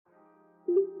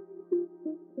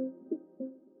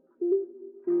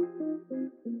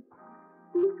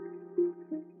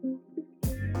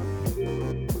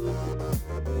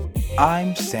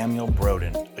I'm Samuel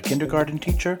Broden, a kindergarten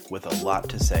teacher with a lot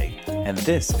to say, and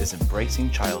this is Embracing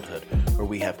Childhood, where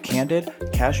we have candid,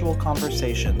 casual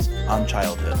conversations on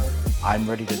childhood. I'm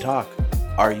ready to talk.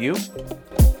 Are you?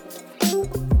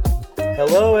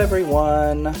 Hello,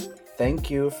 everyone.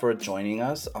 Thank you for joining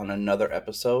us on another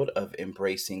episode of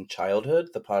Embracing Childhood,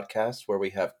 the podcast where we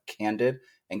have candid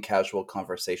and casual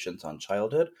conversations on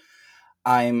childhood.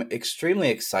 I'm extremely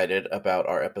excited about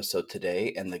our episode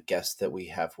today and the guest that we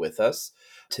have with us.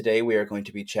 Today, we are going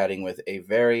to be chatting with a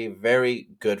very, very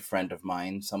good friend of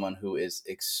mine, someone who is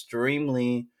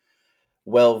extremely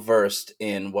well versed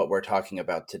in what we're talking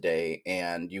about today.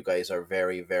 And you guys are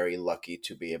very, very lucky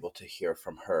to be able to hear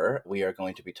from her. We are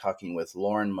going to be talking with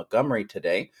Lauren Montgomery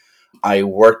today. I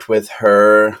worked with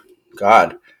her,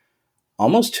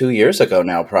 almost 2 years ago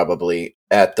now, probably,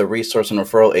 at the Resource and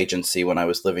Referral Agency when I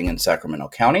was living in Sacramento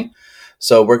County.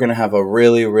 So we're going to have a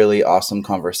really, really awesome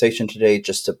conversation today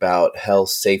just about health,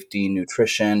 safety,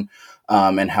 nutrition,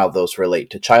 and how those relate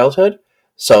to childhood.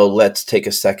 So let's take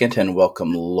a second and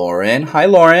welcome Lauren. Hi,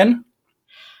 Lauren.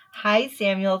 Hi,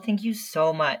 Samuel. Thank you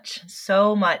so much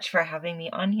for having me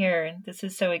on here. This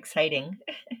is so exciting.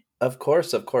 Of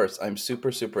course. I'm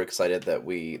super, super excited that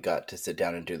we got to sit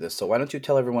down and do this. So why don't you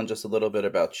tell everyone just a little bit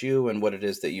about you and what it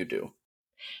is that you do?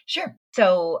 Sure.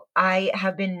 So I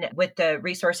have been with the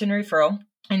Resource and Referral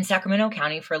in Sacramento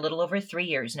County for a little over 3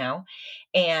 years now.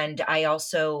 And I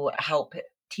also help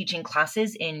teaching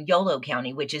classes in Yolo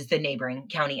County, which is the neighboring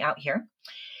county out here.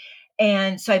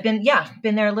 And so I've been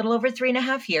there a little over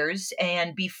 3.5 years.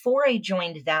 And before I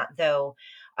joined that, though,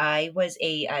 I was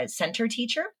a center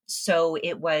teacher. So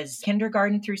it was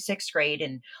kindergarten through 6th grade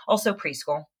and also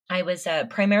preschool. I was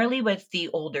primarily with the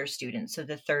older students, so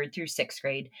the 3rd through 6th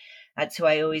grade. That's who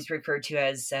I always refer to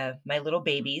as my little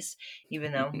babies,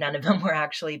 even though none of them were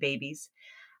actually babies.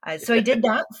 So I did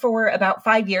that for about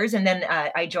 5 years, and then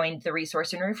I joined the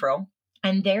Resource and Referral.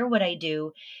 And there, what I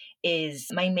do is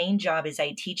my main job is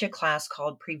I teach a class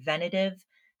called Preventative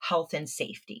Health and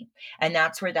Safety. And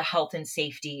that's where the health and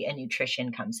safety and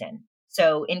nutrition comes in.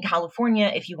 So in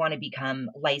California, if you want to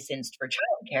become licensed for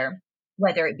childcare,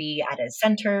 whether it be at a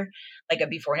center, like a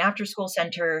before and after school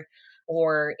center,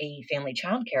 or a family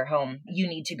childcare home, you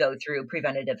need to go through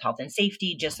preventative health and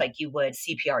safety, just like you would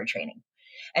CPR training.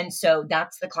 And so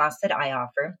that's the class that I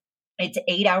offer. It's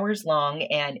 8 hours long.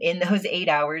 And in those 8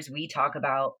 hours, we talk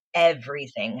about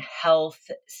everything: health,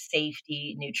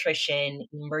 safety, nutrition,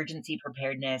 emergency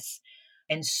preparedness,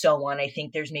 and so on. I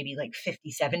think there's maybe like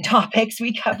 57 topics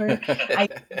we cover I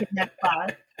think in that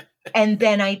class. And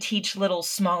then I teach little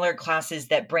smaller classes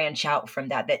that branch out from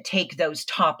that take those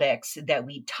topics that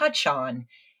we touch on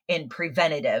in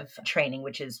preventative training,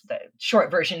 which is the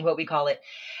short version, what we call it.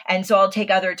 And so I'll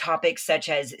take other topics such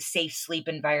as safe sleep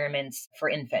environments for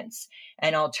infants,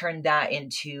 and I'll turn that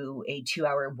into a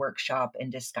 2-hour workshop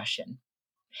and discussion.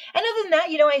 And other than that,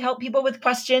 I help people with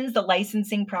questions, the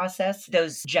licensing process,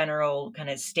 those general kind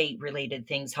of state related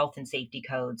things, health and safety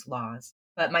codes, laws.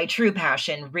 But my true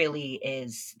passion really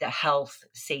is the health,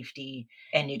 safety,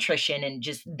 and nutrition, and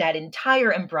just that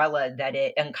entire umbrella that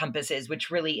it encompasses,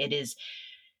 which really it is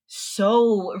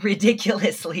so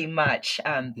ridiculously much.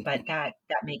 But that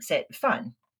makes it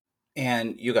fun.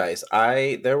 And you guys,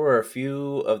 there were a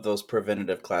few of those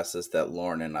preventative classes that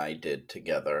Lauren and I did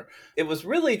together. It was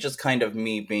really just kind of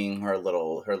me being her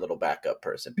little backup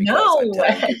person, because I'm No.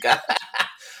 telling you guys,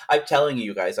 I'm telling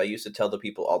you guys, I used to tell the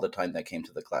people all the time that came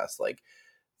to the class, like,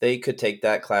 they could take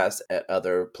that class at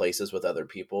other places with other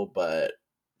people, but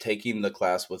taking the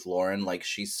class with Lauren, like,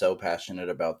 she's so passionate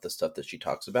about the stuff that she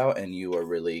talks about, and you are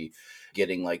really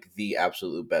getting like the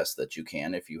absolute best that you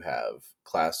can if you have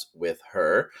class with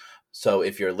her. So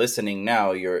if you're listening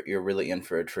now, you're really in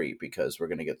for a treat, because we're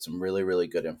going to get some really, really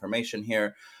good information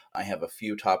here. I have a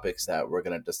few topics that we're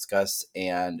going to discuss,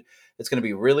 and it's going to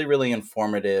be really, really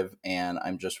informative. And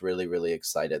I'm just really, really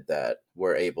excited that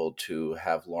we're able to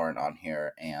have Lauren on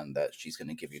here and that she's going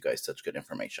to give you guys such good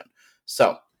information.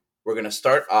 So we're going to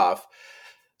start off.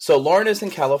 So Lauren is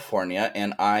in California,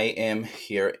 and I am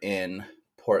here in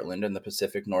Portland in the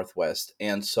Pacific Northwest.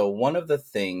 And so one of the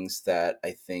things that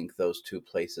I think those two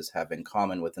places have in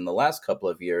common within the last couple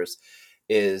of years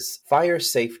is fire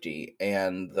safety,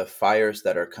 and the fires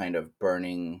that are kind of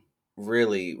burning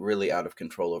really, really out of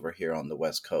control over here on the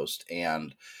West Coast,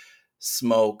 and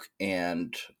smoke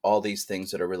and all these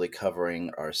things that are really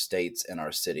covering our states and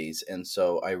our cities. And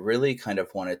so I really kind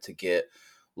of wanted to get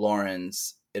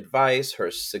Lauren's advice,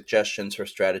 her suggestions, her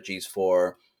strategies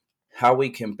for how we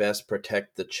can best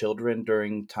protect the children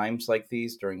during times like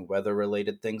these, during weather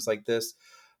related things like this,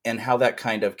 and how that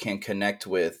kind of can connect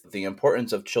with the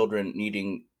importance of children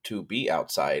needing to be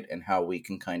outside, and how we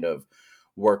can kind of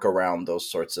work around those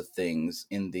sorts of things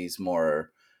in these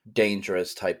more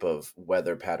dangerous type of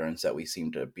weather patterns that we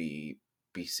seem to be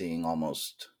seeing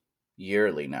almost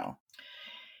yearly now.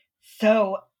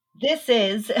 So this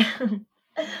is,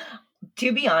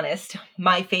 to be honest,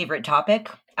 my favorite topic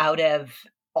out of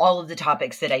all of the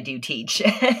topics that I do teach.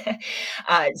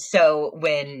 So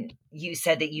when you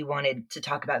said that you wanted to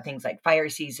talk about things like fire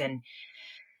season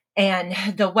and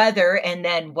the weather, and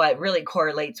then what really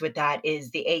correlates with that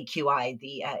is the AQI,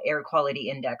 the air quality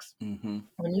index. Mm-hmm.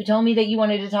 When you told me that you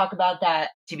wanted to talk about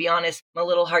that, to be honest, my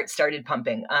little heart started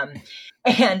pumping.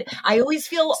 And I always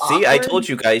feel See, I awkward. told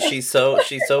you guys, she's so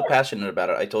passionate about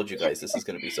it. I told you guys this is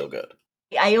going to be so good.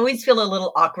 I always feel a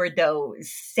little awkward, though,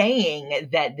 saying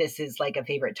that this is like a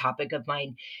favorite topic of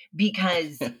mine,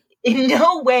 because in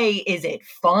no way is it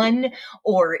fun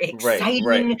or exciting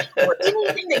Right. or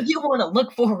anything that you want to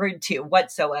look forward to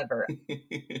whatsoever.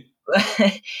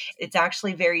 It's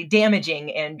actually very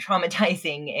damaging and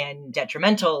traumatizing and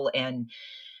detrimental and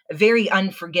a very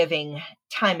unforgiving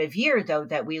time of year, though,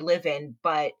 that we live in.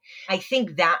 But I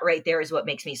think that right there is what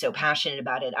makes me so passionate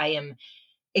about it. I am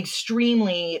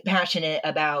extremely passionate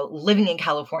about living in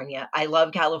California. I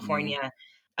love California. Mm.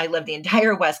 I love the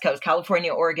entire West Coast,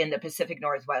 California, Oregon, the Pacific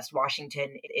Northwest,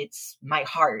 Washington. It's my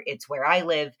heart. It's where I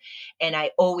live. And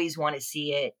I always want to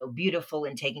see it beautiful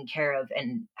and taken care of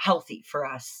and healthy for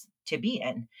us to be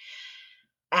in.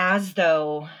 As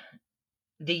though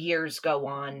the years go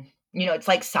on, it's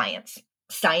like science.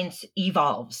 Science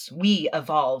evolves. We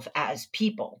evolve as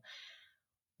people.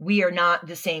 We are not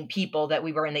the same people that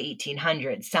we were in the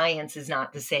 1800s. Science is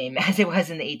not the same as it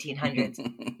was in the 1800s.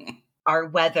 Our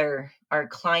weather, our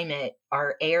climate,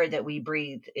 our air that we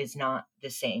breathe is not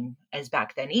the same as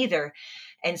back then either.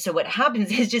 And so what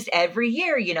happens is just every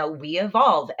year, we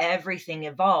evolve. Everything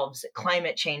evolves.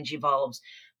 Climate change evolves.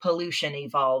 Pollution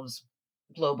evolves.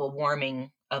 Global warming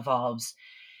evolves.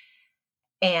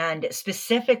 And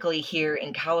specifically here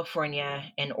in California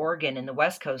and Oregon and the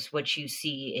West Coast, what you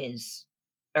see is,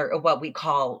 or what we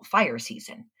call fire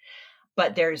season.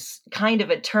 But there's kind of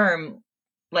a term,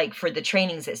 like for the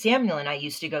trainings that Samuel and I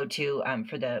used to go to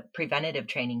for the preventative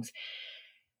trainings.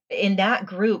 In that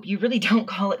group, you really don't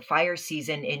call it fire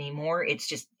season anymore. It's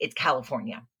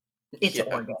California. It's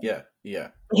Oregon. Yeah.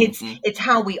 It's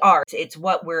how we are. It's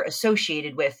what we're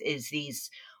associated with is these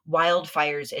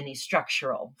wildfires and these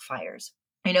structural fires.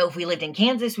 If we lived in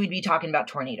Kansas, we'd be talking about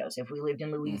tornadoes. If we lived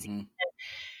in Louisiana,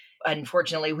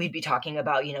 unfortunately, we'd be talking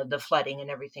about, the flooding and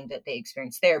everything that they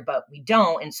experience there, but we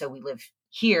don't. And so we live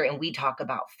here and we talk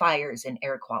about fires and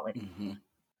air quality. Mm-hmm.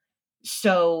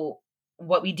 So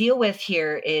what we deal with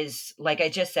here is, like I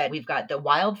just said, we've got the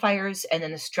wildfires and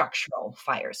then the structural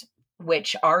fires,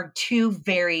 which are two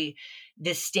very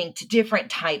distinct,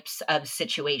 different types of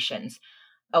situations.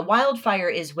 A wildfire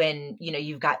is when,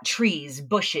 you've got trees,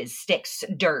 bushes, sticks,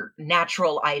 dirt,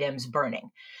 natural items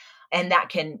burning. And that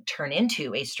can turn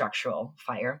into a structural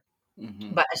fire.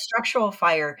 Mm-hmm. But a structural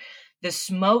fire, the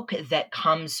smoke that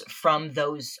comes from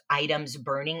those items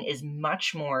burning is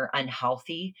much more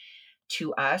unhealthy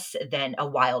to us than a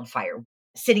wildfire.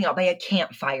 Sitting out by a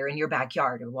campfire in your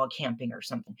backyard or while camping or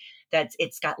something,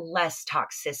 it's got less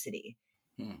toxicity.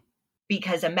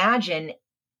 Because imagine,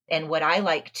 and what I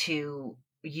like to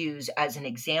use as an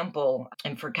example,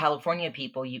 and for California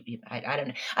people,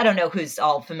 I don't know who's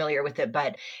all familiar with it,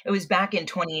 but it was back in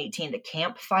 2018, the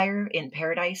Camp Fire in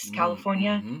Paradise,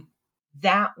 California. Mm-hmm.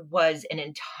 That was an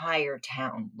entire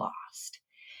town lost.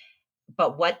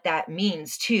 But what that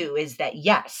means too is that,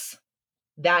 yes,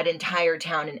 that entire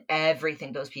town and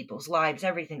everything, those people's lives,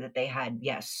 everything that they had,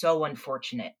 yes, so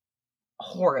unfortunate,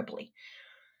 horribly.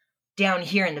 Down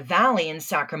here in the valley in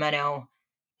Sacramento,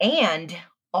 and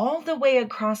all the way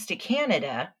across to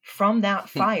Canada from that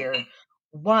fire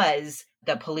was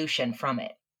the pollution from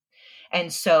it.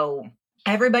 And so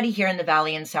everybody here in the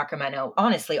valley in Sacramento,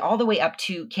 honestly, all the way up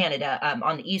to Canada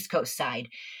on the East Coast side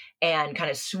and kind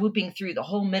of swooping through the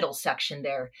whole middle section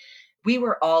there, we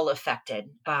were all affected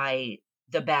by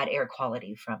the bad air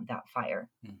quality from that fire.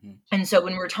 Mm-hmm. And so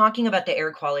when we're talking about the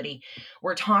air quality,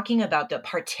 we're talking about the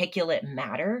particulate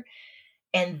matter,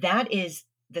 and that is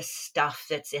the stuff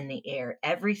that's in the air,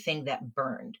 everything that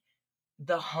burned,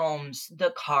 the homes,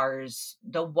 the cars,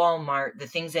 the Walmart, the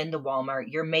things in the Walmart,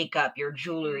 your makeup, your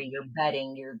jewelry, your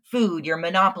bedding, your food, your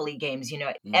Monopoly games,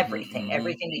 everything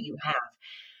that you have.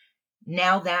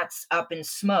 Now that's up in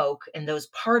smoke, and those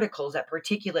particles, that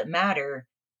particulate matter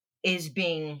is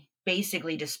being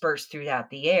basically dispersed throughout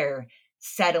the air,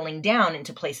 settling down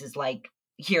into places like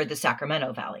here, the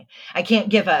Sacramento Valley. I can't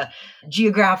give a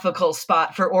geographical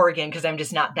spot for Oregon because I'm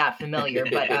just not that familiar,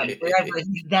 but wherever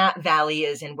that valley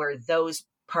is and where those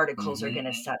particles are going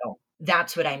to settle,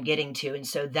 that's what I'm getting to. And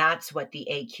so that's what the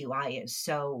AQI is.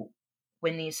 So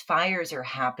when these fires are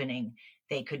happening,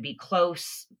 they could be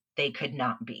close, they could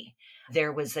not be.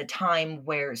 There was a time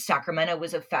where Sacramento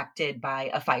was affected by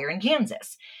a fire in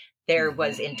Kansas. There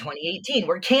was in 2018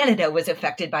 where Canada was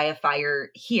affected by a fire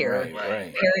here.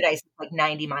 Right. Paradise is like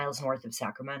 90 miles north of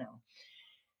Sacramento.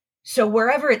 So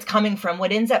wherever it's coming from,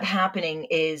 what ends up happening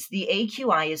is the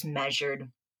AQI is measured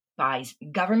by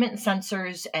government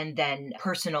sensors and then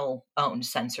personal owned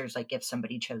sensors, like if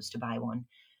somebody chose to buy one.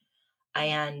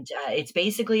 And it's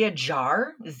basically a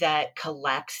jar that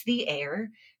collects the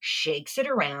air, shakes it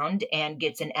around, and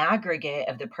gets an aggregate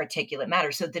of the particulate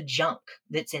matter, so the junk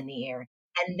that's in the air.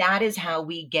 And that is how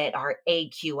we get our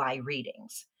AQI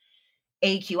readings.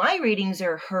 AQI readings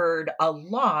are heard a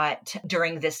lot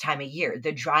during this time of year,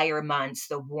 the drier months,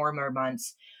 the warmer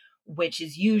months, which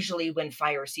is usually when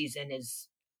fire season is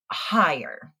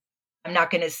higher. I'm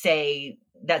not going to say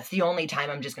that's the only time.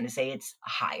 I'm just going to say it's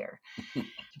higher.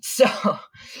 So,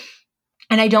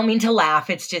 and I don't mean to laugh.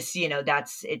 It's just,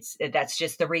 that's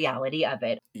just the reality of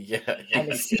it. Yeah.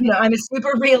 I'm a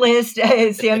super realist.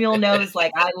 Samuel knows,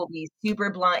 like, I will be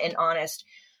super blunt and honest.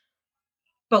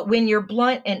 But when you're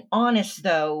blunt and honest,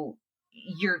 though,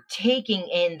 you're taking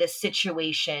in the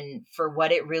situation for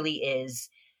what it really is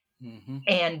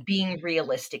and being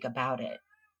realistic about it.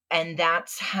 And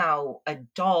that's how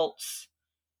adults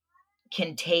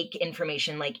can take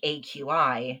information like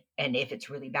AQI, and if it's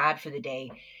really bad for the day,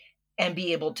 and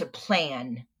be able to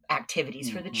plan activities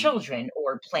for the children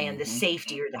or plan the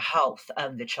safety or the health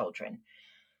of the children.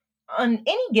 On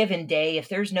any given day, if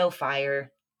there's no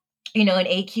fire, an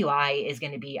AQI is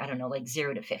going to be, I don't know, like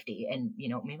 0 to 50 and,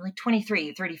 maybe like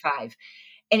 23, 35.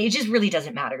 And it just really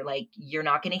doesn't matter. Like, you're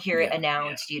not going to hear it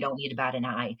announced. You don't need to bat an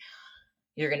eye.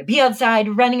 You're going to be outside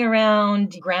running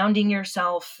around, grounding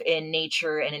yourself in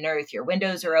nature and in earth. Your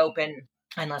windows are open,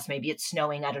 unless maybe it's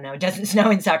snowing. I don't know. It doesn't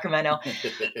snow in Sacramento.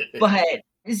 But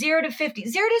 0 to 50,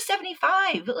 0 to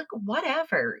 75, like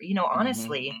whatever,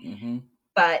 honestly.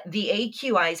 But the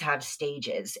AQIs have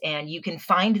stages, and you can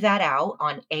find that out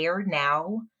on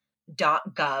airnow.gov.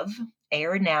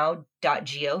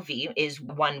 Airnow.gov is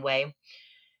one way.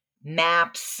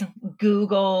 Maps,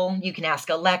 Google, you can ask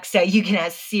Alexa, you can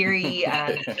ask Siri.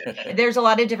 There's a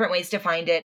lot of different ways to find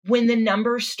it. When the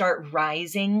numbers start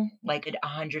rising, like at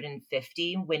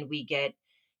 150, when we get,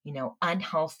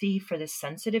 unhealthy for the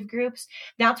sensitive groups,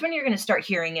 that's when you're going to start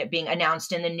hearing it being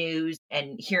announced in the news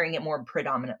and hearing it more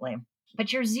predominantly.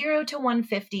 But your 0 to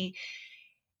 150,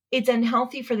 it's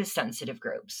unhealthy for the sensitive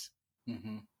groups.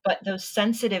 But those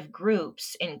sensitive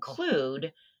groups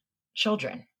include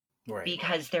children. Right.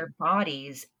 Because their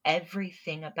bodies,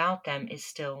 everything about them is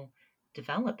still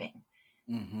developing.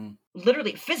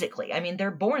 Literally, physically. I mean,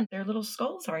 they're born, their little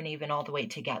skulls aren't even all the way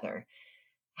together.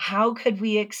 How could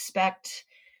we expect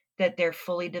that they're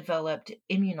fully developed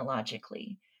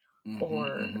immunologically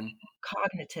or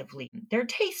cognitively? Their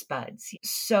taste buds.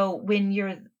 So when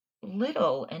you're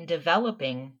little and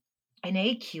developing, an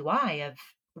AQI of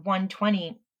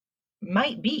 120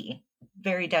 might be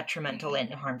very detrimental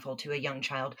and harmful to a young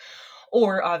child,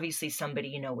 or obviously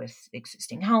somebody, with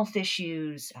existing health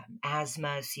issues,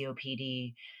 asthma,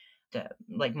 COPD,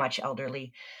 much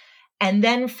elderly. And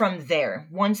then from there,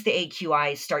 once the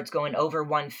AQI starts going over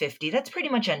 150, that's pretty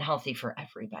much unhealthy for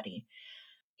everybody.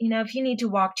 If you need to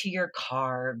walk to your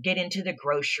car, get into the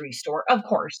grocery store, of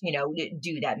course,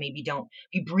 do that. Maybe don't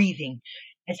be breathing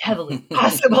as heavily as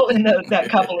possible in that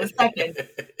couple of seconds.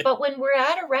 But when we're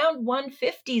at around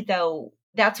 150, though,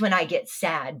 that's when I get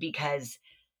sad, because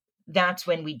that's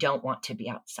when we don't want to be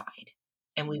outside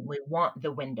and we want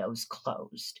the windows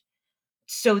closed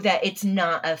so that it's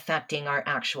not affecting our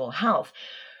actual health.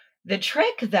 The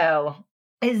trick, though,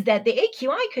 is that the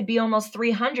AQI could be almost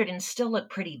 300 and still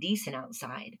look pretty decent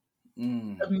outside.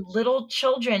 Little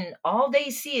children, all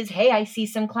they see is, hey, I see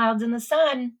some clouds in the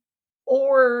sun.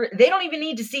 Or they don't even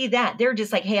need to see that. They're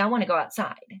just like, hey, I want to go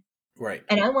outside. Right.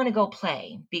 And I want to go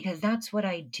play, because that's what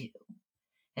I do.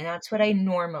 And that's what I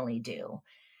normally do.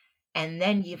 And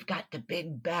then you've got the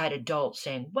big bad adult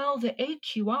saying, well, the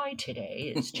AQI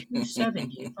today is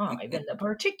 275 and the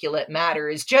particulate matter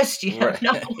is just,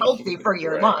 not healthy for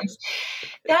your lungs.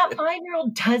 That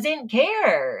 5-year-old doesn't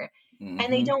care.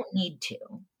 And they don't need to.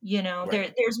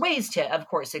 There's ways to, of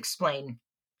course, explain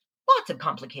lots of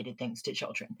complicated things to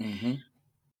children.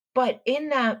 But in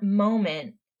that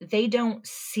moment, they don't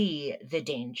see the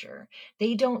danger.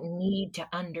 They don't need to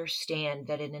understand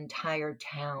that an entire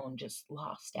town just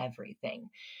lost everything.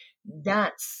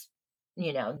 That's,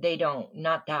 they don't,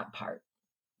 not that part.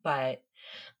 But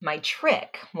my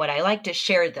trick, what I like to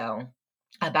share though,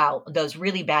 about those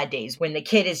really bad days when the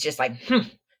kid is just like,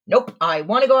 nope, I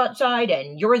want to go outside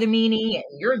and you're the meanie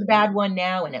and you're the bad one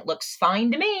now and it looks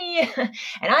fine to me. And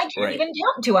I can't Right. even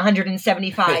count to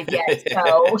 175 yet.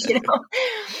 So,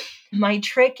 my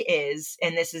trick is,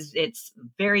 and it's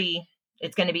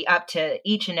going to be up to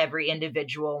each and every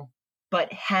individual,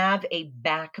 but have a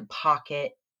back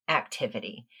pocket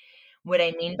activity. What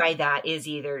I mean by that is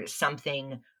either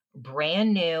something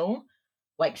brand new,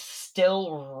 like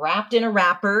still wrapped in a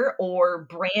wrapper, or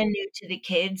brand new to the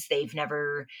kids. They've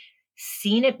never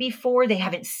seen it before. They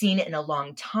haven't seen it in a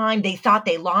long time. They thought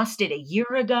they lost it a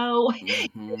year ago.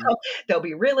 Hmm. They'll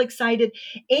be real excited.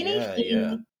 Yeah, yeah.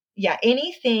 Anything, yeah,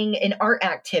 anything, an art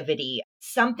activity,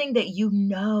 something that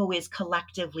is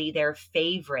collectively their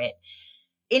favorite,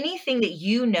 anything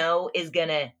that is going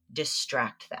to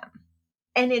distract them.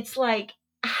 And it's like,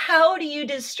 how do you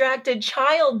distract a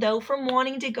child though from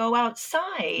wanting to go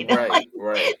outside? Like, Right,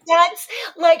 right. that's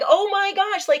like, oh my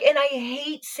gosh, like, and I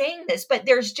hate saying this, but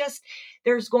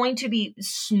there's going to be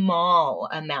small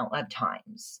amount of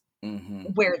times Hmm.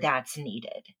 where that's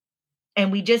needed.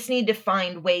 And we just need to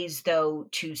find ways though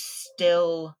to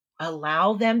still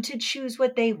allow them to choose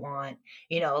what they want,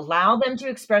 allow them to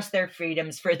express their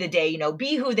freedoms for the day,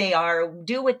 be who they are,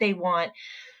 do what they want.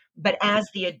 But as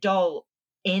the adult,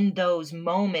 in those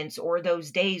moments or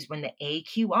those days when the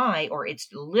AQI, or it's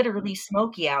literally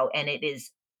smoky out and it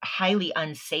is highly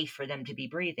unsafe for them to be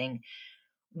breathing,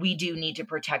 we do need to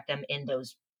protect them in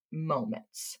those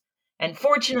moments. And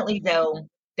fortunately, though,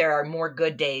 there are more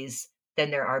good days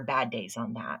than there are bad days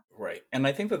on that. Right. And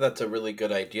I think that that's a really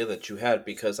good idea that you had,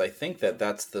 because I think that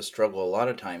that's the struggle a lot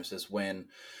of times, is when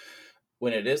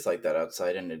it is like that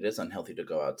outside and it is unhealthy to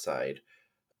go outside.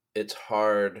 It's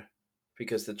hard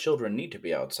because the children need to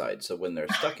be outside. So when they're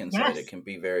stuck inside, it Yes. can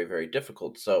be very, very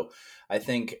difficult. So I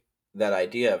think that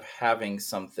idea of having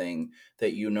something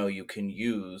that you can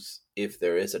use if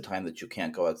there is a time that you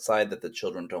can't go outside that the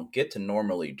children don't get to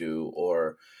normally do,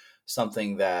 or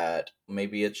something that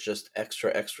maybe it's just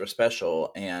extra, extra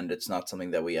special and it's not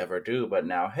something that we ever do. But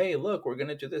now, hey, look, we're going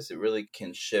to do this. It really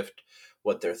can shift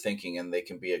what they're thinking and they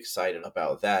can be excited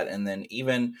about that. And then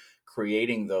even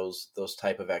creating those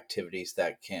type of activities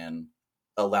that can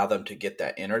allow them to get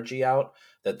that energy out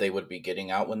that they would be getting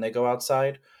out when they go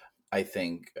outside. I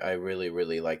think I really,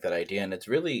 really like that idea. And it's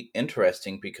really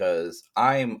interesting because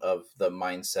I'm of the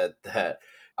mindset that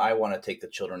I want to take the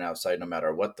children outside no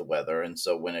matter what the weather. And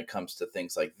so when it comes to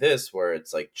things like this, where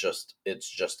it's like it's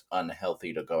just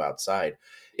unhealthy to go outside,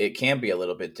 it can be a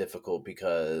little bit difficult,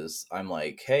 because I'm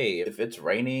like, hey, if it's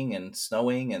raining and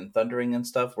snowing and thundering and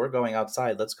stuff, we're going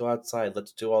outside. Let's go outside.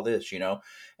 Let's do all this.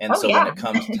 And Oh, so when yeah. it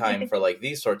comes time for like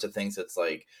these sorts of things, it's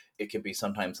like, it can be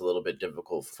sometimes a little bit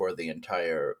difficult for the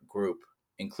entire group,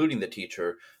 including the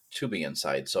teacher, to be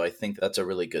inside. So I think that's a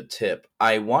really good tip.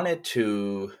 I wanted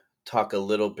to talk a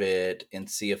little bit and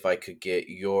see if I could get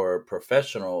your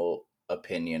professional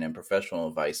opinion and professional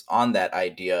advice on that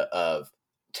idea of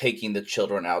taking the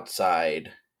children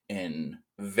outside in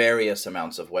various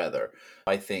amounts of weather.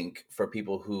 I think for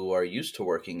people who are used to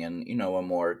working in, a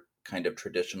more kind of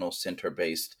traditional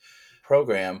center-based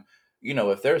program,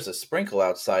 if there's a sprinkle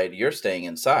outside, you're staying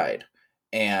inside.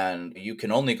 And you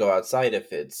can only go outside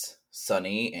if it's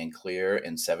sunny and clear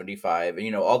and 75,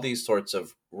 and, all these sorts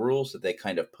of rules that they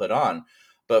kind of put on.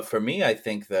 But for me, I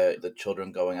think that the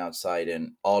children going outside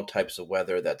in all types of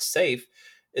weather that's safe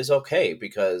is okay,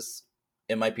 because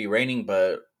it might be raining,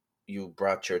 but you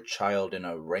brought your child in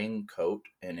a raincoat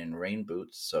and in rain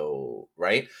boots. So,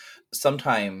 right?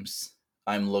 Sometimes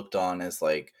I'm looked on as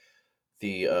like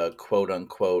the quote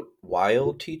unquote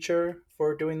wild teacher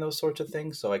for doing those sorts of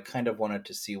things. So I kind of wanted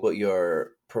to see what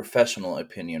your professional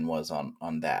opinion was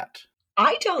on that.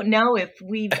 I don't know if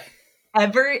we've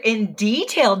ever in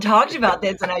detail talked about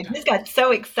this, and I just got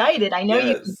so excited. I know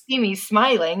you can Yes. see me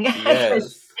smiling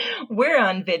because Yes. we're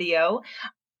on video.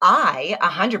 I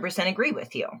 100% agree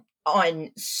with you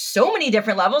on so many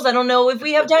different levels. I don't know if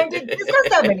we have time to discuss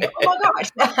that many. Oh my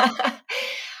gosh.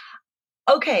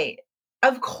 Okay.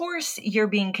 Of course, you're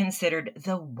being considered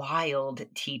the wild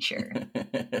teacher.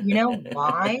 You know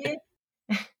why?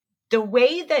 The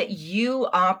way that you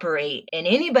operate, and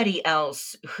anybody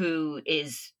else who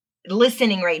is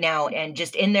listening right now and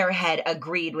just in their head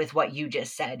agreed with what you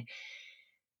just said,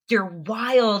 you're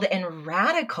wild and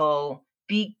radical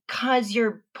because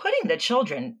you're putting the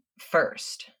children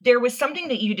first. There was something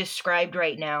that you described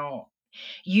right now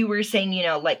You were saying,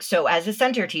 like, so as a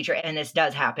center teacher, and this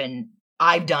does happen,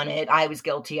 I've done it. I was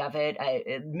guilty of it.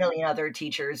 A million other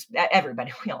teachers,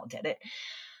 everybody, we all did it.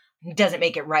 Doesn't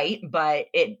make it right, but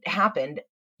it happened.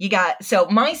 So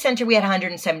my center, we had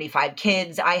 175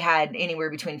 kids. I had anywhere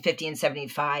between 50 and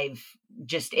 75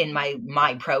 just in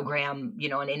my program,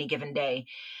 on any given day.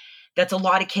 That's a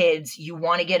lot of kids. You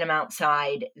want to get them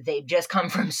outside. They've just come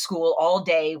from school all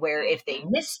day where if they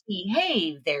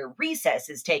misbehave, their recess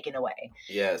is taken away.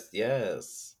 Yes,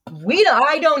 yes.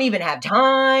 I don't even have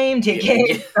time to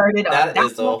get started on that.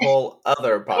 That is a whole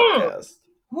other podcast.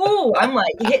 Whoa, I'm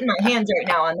like hitting my hands right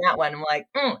now on that one. I'm like,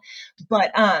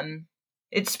 But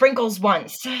it sprinkles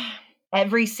once.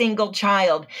 Every single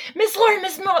child. Miss Lauren,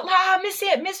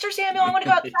 Mr. Samuel, I want to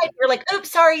go outside. You're like, oops,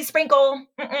 sorry, sprinkle.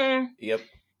 Yep.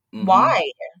 Mm-hmm.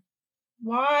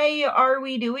 Why are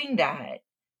we doing that?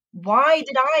 Why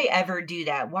did I ever do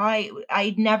that? Why?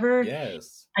 I'd never,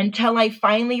 until I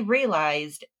finally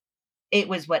realized it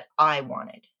was what I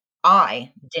wanted.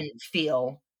 I didn't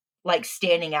feel like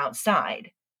standing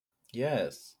outside.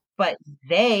 Yes. But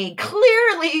they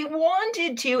clearly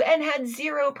wanted to and had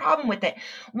zero problem with it.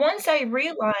 Once I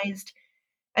realized,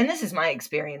 and this is my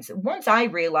experience, once I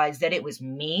realized that it was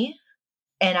me,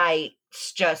 and I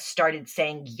just started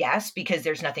saying yes, because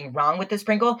there's nothing wrong with the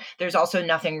sprinkle. There's also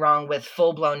nothing wrong with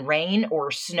full-blown rain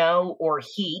or snow or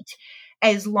heat,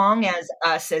 as long as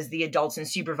us as the adults and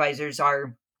supervisors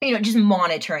are, just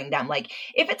monitoring them. Like,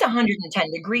 if it's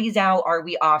 110 degrees out, are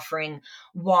we offering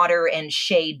water and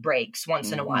shade breaks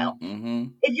once in a while? Mm-hmm.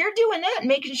 If you're doing that and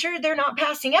making sure they're not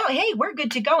passing out, hey, we're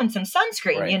good to go, and some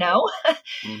sunscreen,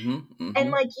 Mm-hmm.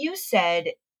 And like you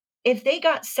said, if they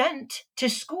got sent to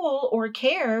school or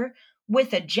care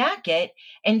with a jacket,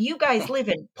 and you guys live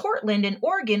in Portland and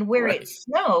Oregon where it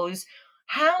snows,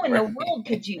 how in the world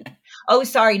could you? Oh,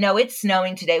 sorry, no, it's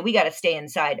snowing today. We got to stay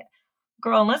inside.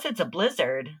 Girl, unless it's a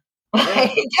blizzard.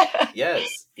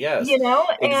 Yes.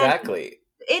 Exactly.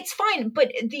 It's fine.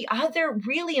 But the other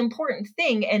really important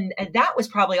thing, and that was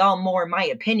probably all more my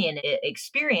opinion,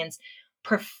 experience,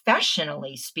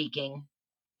 professionally speaking,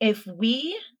 if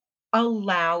we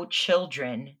allow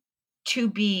children to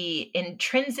be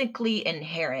intrinsically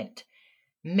inherent,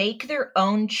 make their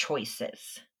own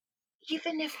choices,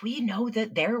 even if we know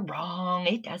that they're wrong,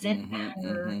 it doesn't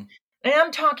matter. And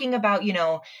I'm talking about,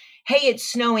 hey, it's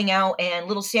snowing out and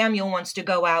little Samuel wants to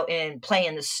go out and play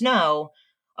in the snow.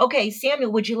 Okay,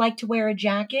 Samuel, would you like to wear a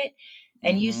jacket?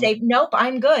 And you say, nope,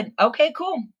 I'm good. Okay,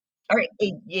 cool. All right.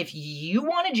 If you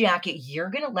want a jacket,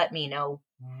 you're going to let me know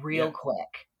real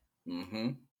quick.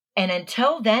 And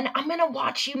until then, I'm going to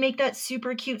watch you make that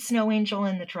super cute snow angel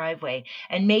in the driveway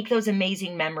and make those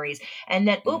amazing memories. And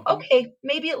then, okay,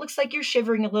 maybe it looks like you're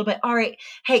shivering a little bit. All right.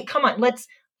 Hey, come on.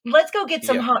 Let's go get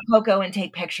some hot cocoa and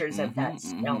take pictures of that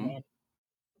snowman.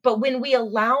 But when we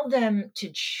allow them to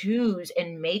choose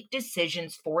and make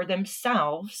decisions for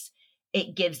themselves,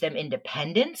 it gives them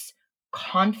independence,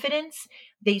 confidence.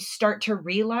 They start to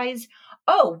realize,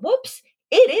 oh, whoops,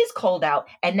 it is cold out.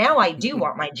 And now I do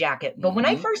want my jacket. But when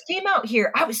I first came out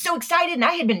here, I was so excited and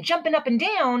I had been jumping up and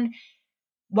down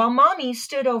while mommy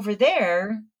stood over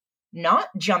there, not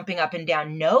jumping up and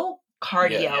down. No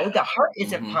cardio. The heart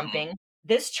isn't pumping.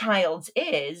 This child's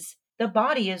is. The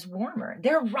body is warmer.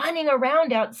 They're running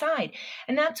around outside.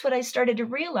 And that's what I started to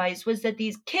realize, was that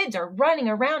these kids are running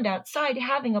around outside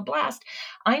having a blast.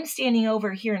 I'm standing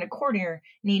over here in a corner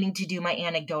needing to do my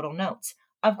anecdotal notes.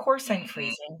 Of course I'm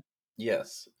freezing.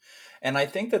 Yes. And I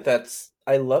think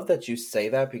I love that you say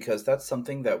that, because that's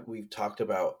something that we've talked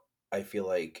about, I feel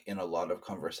like, in a lot of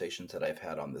conversations that I've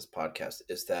had on this podcast,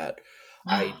 is that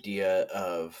idea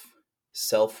of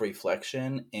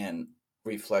self-reflection and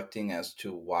reflecting as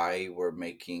to why we're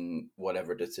making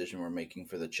whatever decision we're making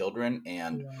for the children,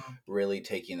 and really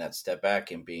taking that step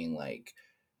back and being like,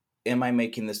 am I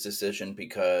making this decision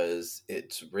because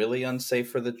it's really unsafe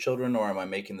for the children, or am I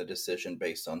making the decision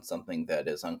based on something that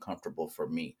is uncomfortable for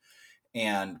me?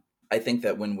 And I think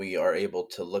that when we are able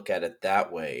to look at it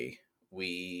that way,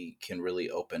 we can really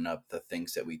open up the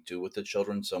things that we do with the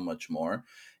children so much more,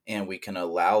 and we can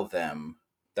allow them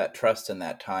that trust and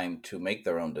that time to make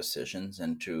their own decisions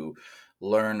and to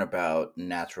learn about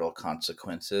natural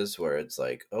consequences, where it's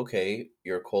like, okay,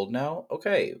 you're cold now.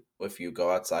 Okay. If you go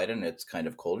outside and it's kind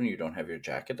of cold and you don't have your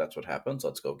jacket, that's what happens.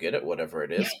 Let's go get it, whatever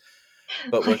it is.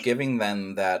 But we're giving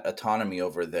them that autonomy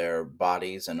over their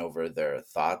bodies and over their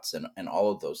thoughts and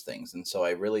all of those things. And so I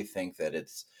really think that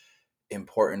it's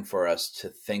important for us to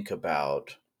think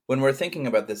about, when we're thinking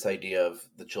about this idea of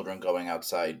the children going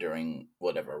outside during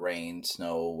whatever, rain,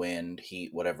 snow, wind, heat,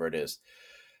 whatever it is,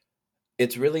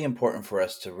 it's really important for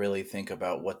us to really think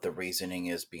about what the reasoning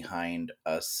is behind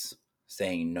us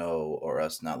saying no or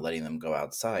us not letting them go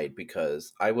outside,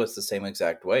 because I was the same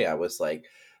exact way. I was like,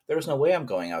 there's no way I'm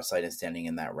going outside and standing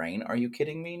in that rain. Are you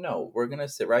kidding me? No, we're going to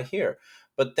sit right here.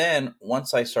 But then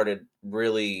once I started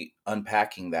really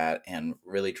unpacking that and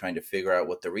really trying to figure out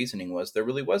what the reasoning was, there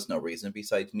really was no reason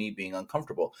besides me being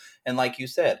uncomfortable. And like you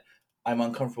said, I'm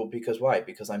uncomfortable because why?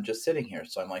 Because I'm just sitting here.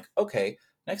 So I'm like, okay,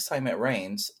 next time it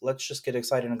rains, let's just get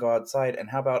excited and go outside. And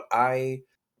how about I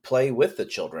play with the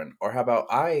children? Or how about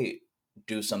I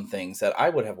do some things that I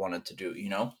would have wanted to do, you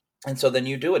know? And so then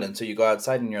you do it. And so you go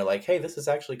outside and you're like, hey, this is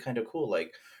actually kind of cool,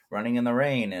 like running in the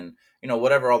rain and, you know,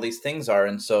 whatever all these things are.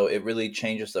 And so it really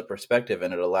changes the perspective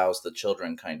and it allows the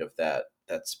children kind of that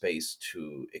space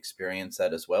to experience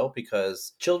that as well,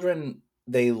 because children,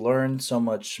 they learn so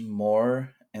much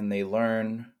more and they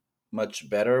learn much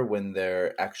better when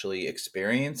they're actually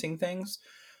experiencing things.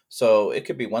 So it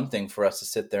could be one thing for us to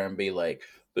sit there and be like,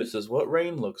 this is what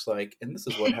rain looks like, and this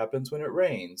is what happens when it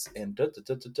rains, and da da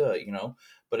da da da, you know?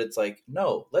 But it's like,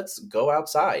 no, let's go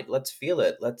outside. Let's feel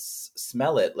it. Let's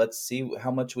smell it. Let's see how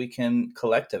much we can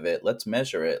collect of it. Let's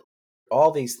measure it.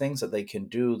 All these things that they can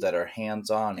do that are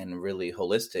hands-on and really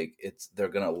holistic, it's they're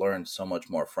going to learn so much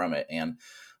more from it. And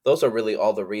those are really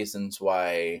all the reasons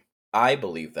why I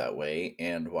believe that way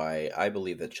and why I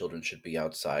believe that children should be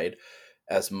outside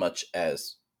as much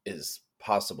as is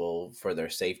possible for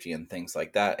their safety and things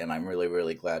like that. And I'm really,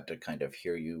 really glad to kind of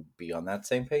hear you be on that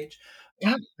same page,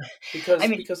 Yeah. I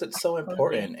mean, because it's so totally.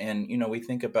 important. And you know, we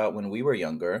think about when we were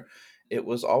younger, it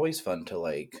was always fun to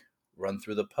like run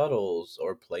through the puddles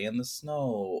or play in the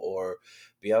snow or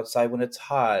be outside when it's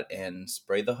hot and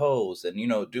spray the hose and, you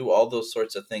know, do all those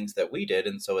sorts of things that we did.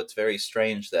 And so it's very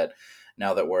strange that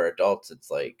now that we're adults, it's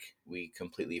like we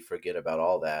completely forget about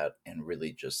all that and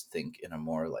really just think in a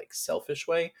more like selfish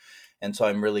way. And so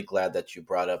I'm really glad that you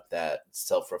brought up that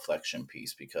self-reflection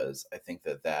piece, because I think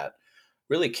that that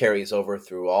really carries over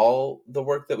through all the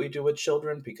work that we do with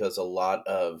children, because a lot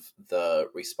of the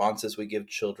responses we give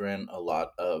children, a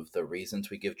lot of the reasons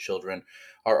we give children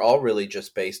are all really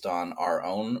just based on our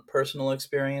own personal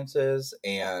experiences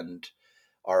and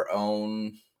our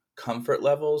own comfort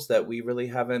levels that we really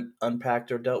haven't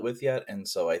unpacked or dealt with yet. And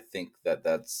so I think that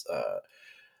that's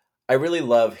I really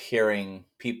love hearing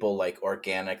people like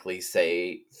organically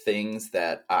say things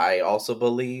that I also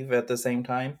believe at the same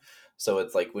time. So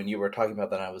it's like when you were talking about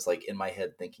that, I was like in my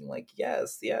head thinking like,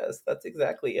 yes, yes, that's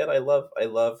exactly it. I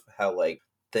love how like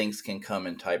things can come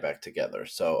and tie back together.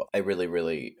 So I really,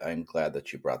 really, I'm glad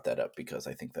that you brought that up, because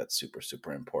I think that's super,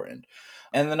 super important.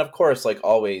 And then, of course, like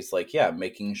always, like, yeah,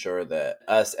 making sure that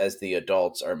us as the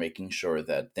adults are making sure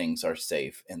that things are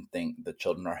safe and think the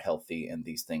children are healthy and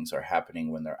these things are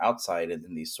happening when they're outside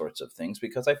and these sorts of things.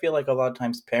 Because I feel like a lot of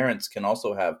times parents can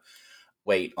also have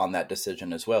weight on that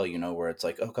decision as well, you know, where it's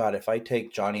like, oh God, if I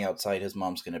take Johnny outside, his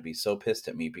mom's going to be so pissed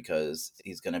at me because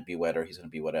he's going to be wet or he's going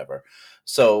to be whatever.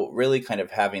 So, really kind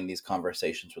of having these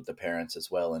conversations with the parents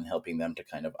as well and helping them to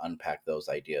kind of unpack those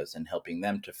ideas and helping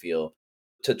them to feel,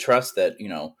 to trust that, you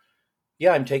know,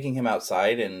 yeah, I'm taking him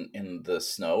outside in the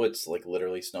snow. It's like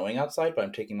literally snowing outside, but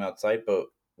I'm taking him outside, but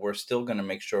we're still going to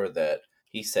make sure that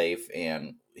he's safe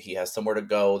and he has somewhere to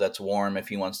go that's warm if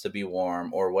he wants to be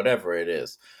warm or whatever it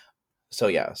is. So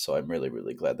yeah, so I'm really,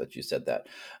 really glad that you said that.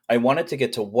 I wanted to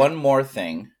get to one more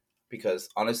thing, because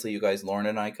honestly, you guys, Lauren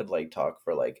and I could like talk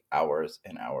for like hours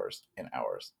and hours and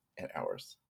hours and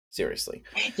hours. Seriously.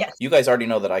 Yes. You guys already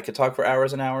know that I could talk for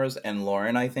hours and hours, and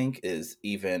Lauren, I think, is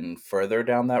even further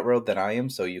down that road than I am,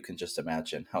 so you can just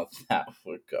imagine how that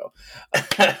would go.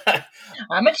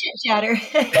 I'm a chit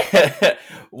chatter.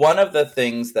 One of the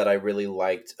things that I really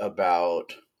liked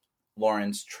about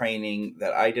Lauren's training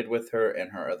that I did with her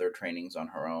and her other trainings on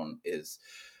her own is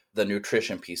the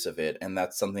nutrition piece of it. And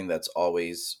that's something that's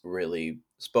always really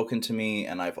spoken to me.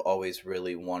 And I've always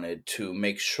really wanted to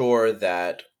make sure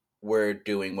that we're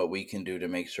doing what we can do to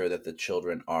make sure that the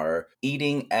children are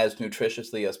eating as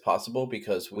nutritiously as possible,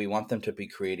 because we want them to be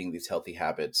creating these healthy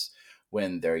habits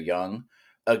when they're young.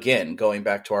 Again, going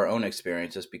back to our own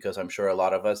experiences, because I'm sure a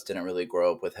lot of us didn't really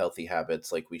grow up with healthy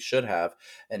habits like we should have.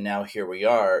 And now here we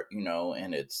are, you know,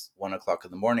 and it's 1 o'clock in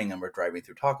the morning and we're driving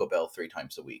through Taco Bell 3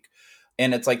 times a week.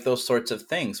 And it's like those sorts of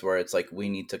things where it's like we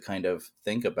need to kind of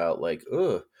think about like,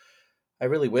 oh, I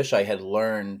really wish I had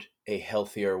learned a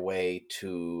healthier way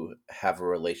to have a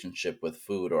relationship with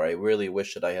food, or I really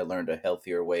wish that I had learned a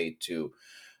healthier way to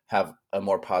have a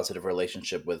more positive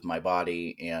relationship with my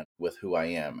body and with who I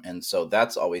am. And so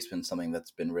that's always been something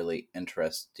that's been really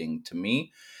interesting to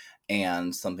me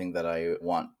and something that I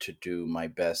want to do my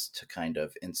best to kind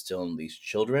of instill in these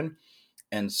children.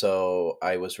 And so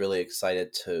I was really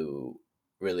excited to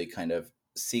really kind of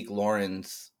seek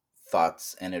Lauren's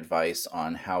thoughts and advice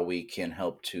on how we can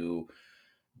help to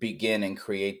begin and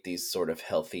create these sort of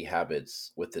healthy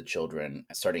habits with the children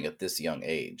starting at this young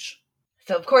age.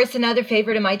 So, of course, another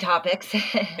favorite of my topics.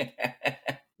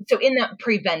 So in that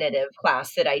preventative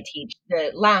class that I teach,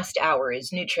 the last hour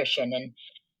is nutrition. And,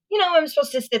 I'm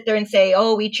supposed to sit there and say,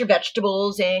 oh, eat your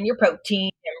vegetables and your protein.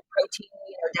 And protein,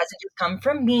 doesn't just come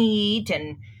from meat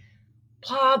and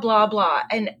blah, blah, blah.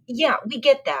 And yeah, we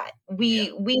get that.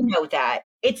 We know that.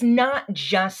 It's not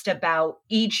just about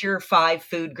eat your five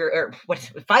food or what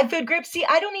is it, 5 food groups. See,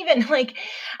 I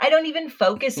don't even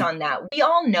focus on that. We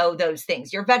all know those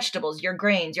things. Your vegetables, your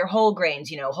grains, your whole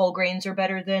grains, whole grains are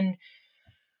better than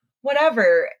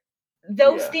whatever.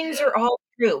 Those things are all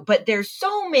true, but there's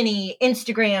so many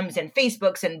Instagrams and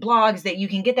Facebooks and blogs that you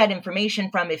can get that information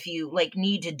from if you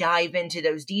need to dive into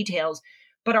those details.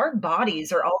 But our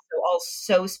bodies are also all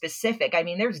so specific. I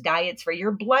mean, there's diets for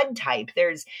your blood type.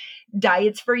 There's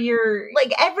diets for your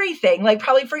everything,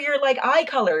 probably for your eye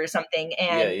color or something.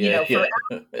 And for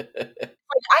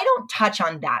I don't touch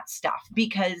on that stuff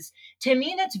because to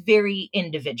me that's very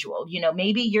individual.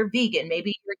 Maybe you're vegan,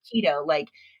 maybe you're keto,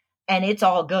 and it's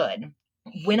all good.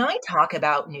 When I talk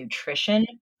about nutrition,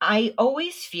 I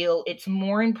always feel it's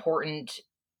more important,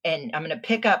 and I'm going to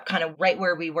pick up kind of right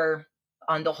where we were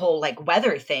on the whole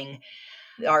weather thing.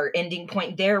 Our ending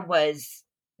point there was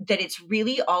that it's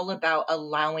really all about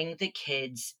allowing the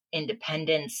kids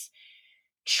independence,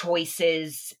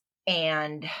 choices,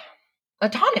 and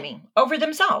autonomy over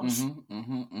themselves.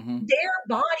 Their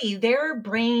body, their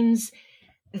brains,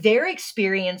 their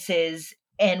experiences.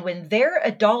 And when they're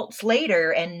adults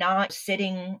later and not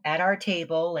sitting at our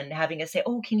table and having us say,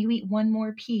 oh, can you eat one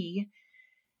more pea?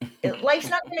 Life's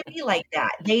not going to be like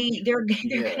that. They're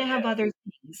going to have other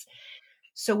things.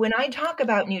 So when I talk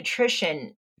about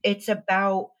nutrition, it's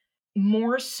about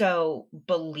more so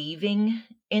believing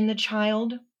in the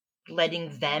child,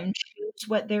 letting them choose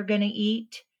what they're going to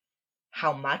eat,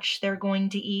 how much they're going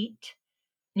to eat.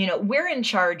 We're in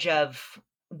charge of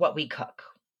what we cook.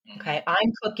 Okay.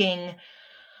 I'm cooking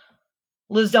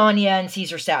lasagna and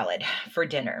Caesar salad for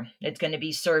dinner. It's going to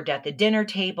be served at the dinner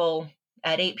table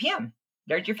at 8 p.m.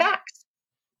 There's your facts.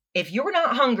 If you're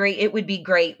not hungry, it would be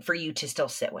great for you to still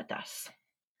sit with us.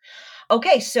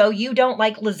 Okay, so you don't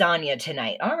like lasagna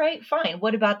tonight. All right, fine.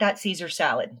 What about that Caesar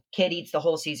salad? Kid eats the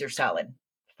whole Caesar salad.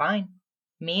 Fine.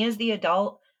 Me as the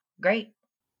adult, great.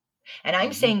 And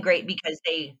I'm saying great because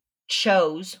they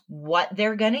chose what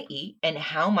they're going to eat and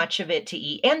how much of it to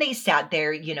eat. And they sat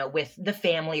there, with the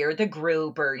family or the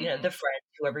group or, the friends,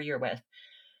 whoever you're with.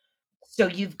 So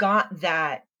you've got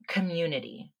that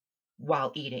community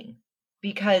while eating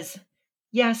because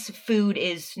yes, food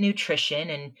is nutrition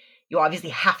and you obviously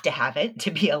have to have it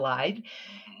to be alive.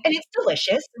 And it's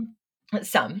delicious.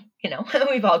 Some,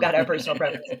 we've all got our personal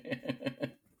preferences.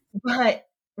 But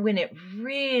when it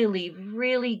really,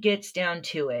 really gets down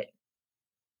to it,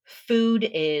 food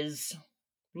is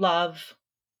love,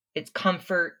 it's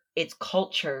comfort, it's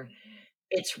culture,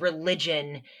 it's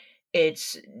religion,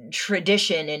 it's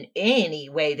tradition in any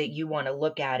way that you want to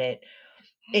look at it.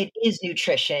 It is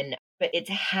nutrition, but it's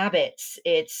habits,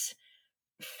 it's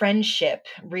friendship,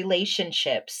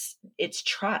 relationships, it's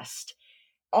trust.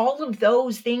 All of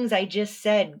those things I just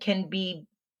said can be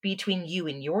between you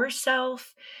and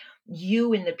yourself,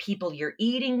 you and the people you're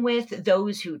eating with,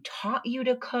 those who taught you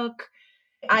to cook.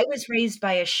 I was raised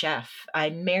by a chef.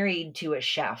 I'm married to a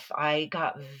chef. I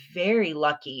got very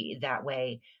lucky that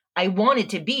way. I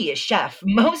wanted to be a chef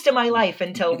most of my life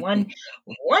until one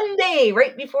day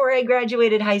right before I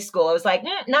graduated high school. I was like,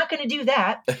 not going to do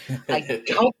that. I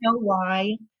don't know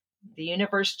why. The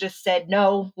universe just said,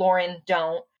 no, Lauren,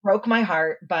 don't. Broke my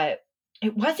heart. But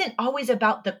it wasn't always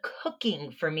about the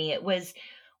cooking for me. It was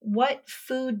what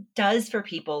food does for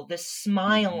people, the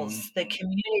smiles, the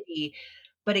community.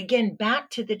 But again, back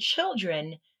to the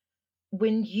children,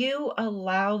 when you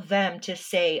allow them to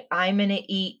say, I'm going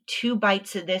to eat 2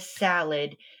 bites of this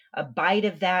salad, a bite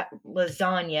of that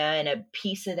lasagna, and a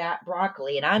piece of that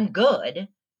broccoli, and I'm good,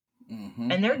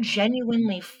 and they're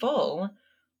genuinely full,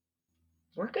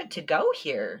 we're good to go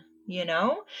here,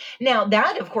 Now,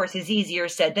 that, of course, is easier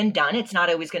said than done. It's not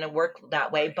always going to work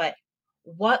that way, but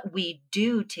what we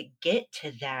do to get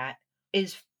to that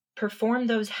is perform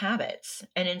those habits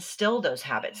and instill those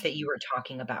habits that you were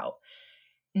talking about.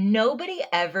 Nobody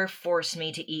ever forced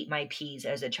me to eat my peas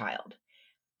as a child.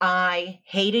 I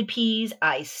hated peas.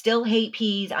 I still hate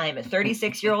peas. I am a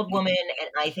 36-year-old woman and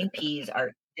I think peas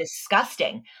are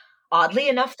disgusting. Oddly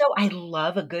enough, though, I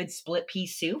love a good split pea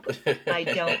soup. I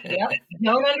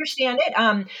don't understand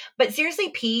it. But seriously,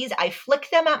 peas, I flick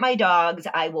them at my dogs.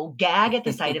 I will gag at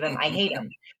the sight of them. I hate them.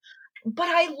 But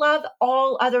I love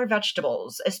all other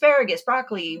vegetables, asparagus,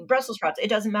 broccoli, Brussels sprouts, it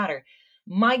doesn't matter.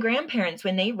 My grandparents,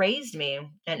 when they raised me,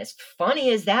 and as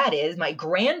funny as that is, my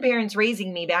grandparents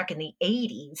raising me back in the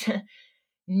 80s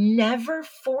never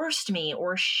forced me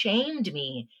or shamed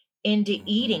me into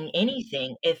eating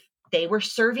anything. If they were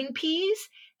serving peas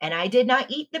and I did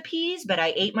not eat the peas, but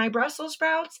I ate my Brussels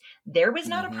sprouts, there was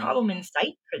not a problem in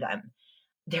sight for them.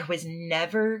 There was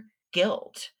never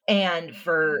guilt. And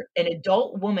for an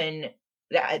adult woman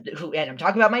who, and I'm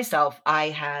talking about myself, I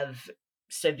have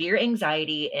severe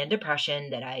anxiety and depression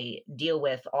that I deal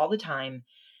with all the time.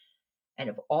 And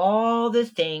of all the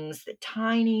things, the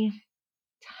tiny,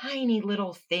 tiny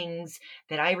little things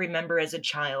that I remember as a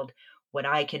child, what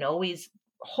I can always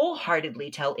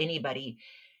wholeheartedly tell anybody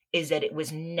is that it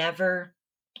was never,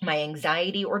 my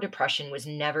anxiety or depression was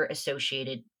never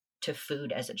associated to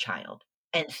food as a child.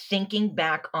 And thinking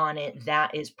back on it,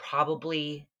 that is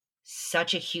probably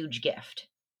such a huge gift.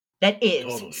 That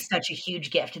is such a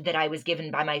huge gift that I was given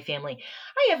by my family.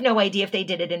 I have no idea if they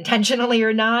did it intentionally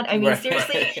or not. I mean,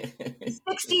 seriously,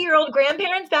 60-year-old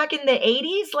grandparents back in the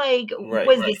 80s, like,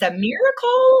 was this a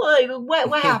miracle? Like,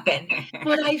 what happened?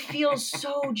 But I feel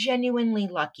so genuinely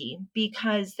lucky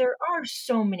because there are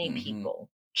so many people,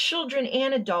 children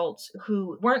and adults,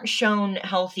 who weren't shown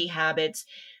healthy habits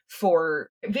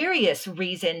for various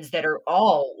reasons that are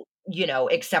all,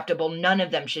 acceptable. None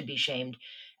of them should be shamed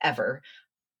ever.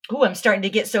 Oh, I'm starting to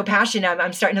get so passionate.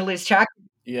 I'm starting to lose track.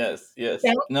 Yes.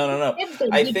 No.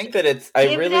 I think that it's,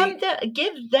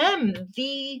 give them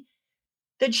the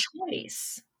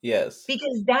choice. Yes.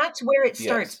 Because that's where it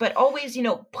starts. Yes. But always,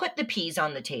 put the peas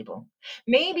on the table.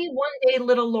 Maybe one day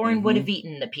little Lauren would have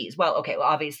eaten the peas. Well, okay. Well,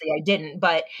 obviously I didn't,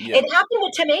 but it happened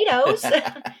with tomatoes.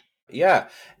 Yeah.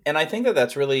 And I think that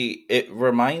that's really, it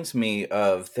reminds me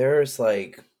of, there's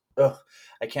like,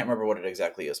 I can't remember what it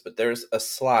exactly is, but there's a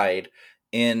slide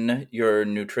in your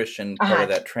nutrition part of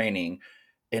that training.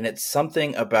 And it's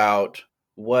something about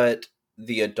what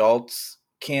the adults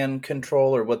can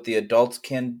control or what the adults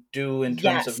can do in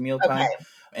terms of mealtime. Okay.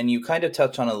 And you kind of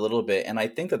touch on it a little bit. And I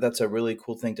think that that's a really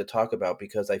cool thing to talk about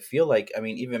because I feel like, I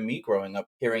mean, even me growing up,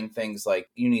 hearing things like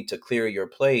you need to clear your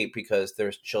plate because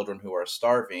there's children who are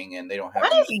starving and they don't have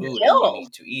any food and you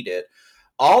need to eat it.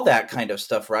 All that kind of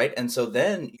stuff, right? And so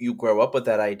then you grow up with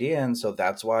that idea. And so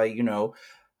that's why,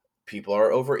 people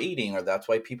are overeating, or that's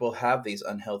why people have these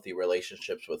unhealthy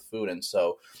relationships with food. And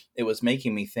so it was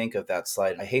making me think of that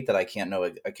slide. I hate that I can't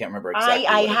remember exactly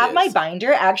I have my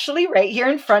binder actually right here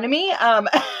in front of me. I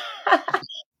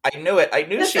knew it. I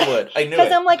knew she would. I knew it.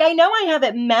 Because I'm like, I know I have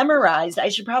it memorized. I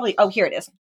should probably, here it is.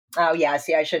 Oh yeah,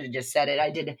 see, I should have just said it. I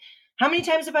did. How many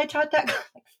times have I taught that?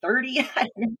 Like 30?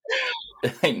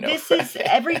 I know. This is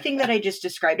everything that I just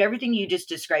described, everything you just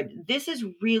described. This is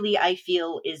really, I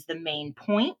feel, is the main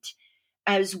point,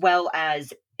 as well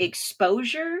as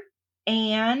exposure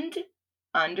and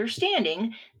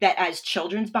understanding that as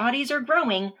children's bodies are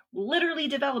growing, literally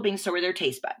developing, so are their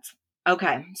taste buds.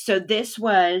 Okay, so this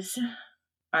was,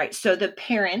 all right, so the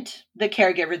parent, the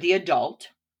caregiver, the adult,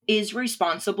 is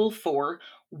responsible for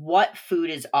what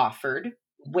food is offered,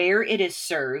 where it is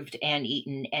served and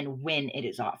eaten, and when it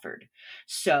is offered.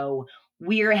 So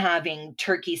we're having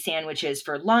turkey sandwiches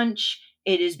for lunch.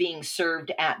 It is being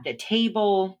served at the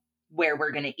table where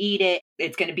we're going to eat it.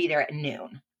 It's going to be there at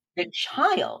noon. The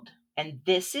child, and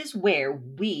this is where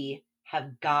we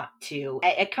have got to,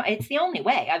 it's the only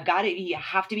way. You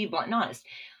have to be blunt and honest.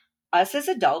 Us as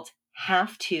adults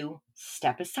have to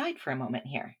step aside for a moment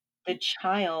here. The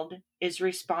child is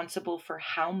responsible for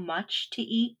how much to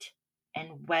eat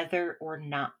and whether or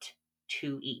not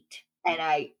to eat. And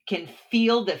I can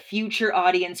feel the future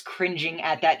audience cringing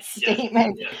at that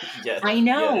statement. Yes, I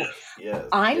know. Yes,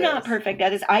 I'm not perfect at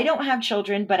this. I don't have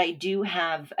children, but I do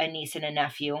have a niece and a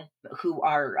nephew who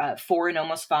are 4 and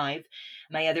almost 5.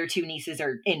 My other 2 nieces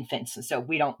are infants, so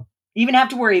we don't even have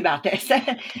to worry about this.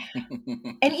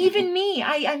 And even me,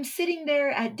 I'm sitting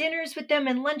there at dinners with them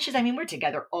and lunches. I mean, we're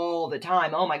together all the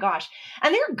time. Oh my gosh.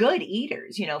 And they're good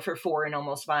eaters, for 4 and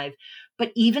almost 5.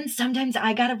 But even sometimes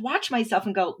I got to watch myself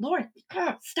and go, Lauren,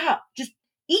 stop. Just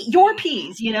eat your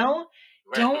peas,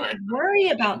 Don't worry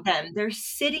about them. They're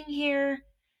sitting here,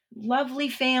 lovely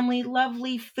family,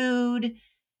 lovely food.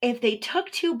 If they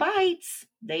took 2 bites,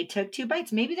 they took 2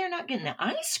 bites. Maybe they're not getting the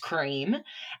ice cream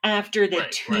after the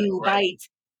 2 bites,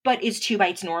 but is 2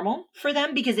 bites normal for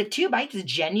them? Because if 2 bites is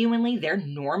genuinely their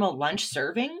normal lunch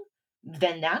serving,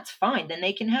 then that's fine. Then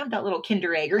they can have that little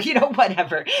Kinder Egg or,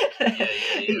 whatever,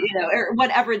 or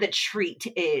whatever the treat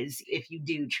is if you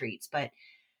do treats. But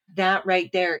that right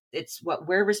there, it's what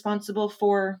we're responsible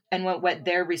for and what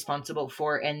they're responsible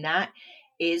for. And that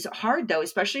is hard though,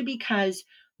 especially because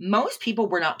most people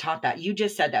were not taught that. You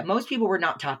just said that. Most people were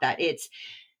not taught that. It's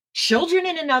children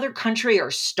in another country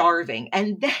are starving.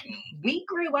 And then we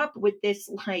grew up with this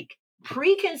like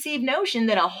preconceived notion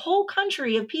that a whole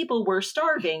country of people were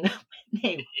starving.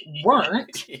 They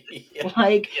weren't.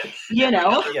 Like,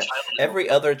 every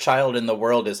other child in the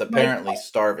world is apparently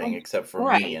starving except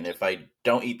for me. And if I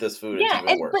don't eat this food, it's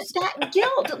even worse. But that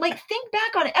guilt, like, think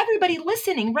back on it. Everybody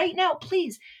listening right now,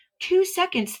 please, 2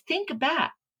 seconds, think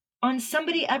back on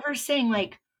somebody ever saying,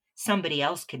 like, somebody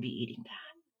else could be eating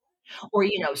that. Or,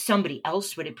 somebody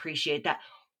else would appreciate that.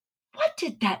 What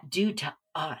did that do to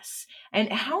us?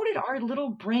 And how did our little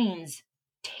brains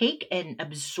take and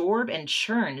absorb and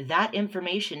churn that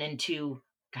information into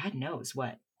God knows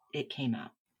what it came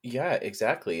out? Yeah,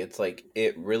 exactly. It's like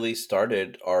it really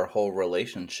started our whole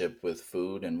relationship with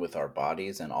food and with our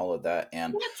bodies and all of that.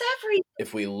 And that's everything.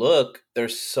 If we look,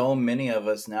 there's so many of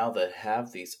us now that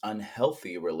have these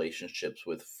unhealthy relationships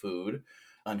with food,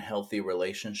 unhealthy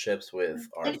relationships with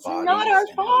our bodies. It's not our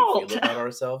fault. How we feel about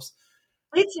ourselves.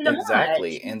 It's not.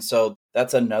 Exactly. And so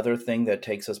that's another thing that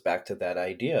takes us back to that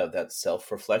idea of that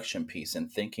self-reflection piece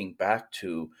and thinking back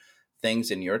to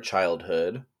things in your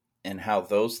childhood and how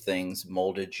those things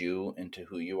molded you into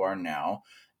who you are now.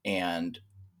 And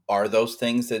are those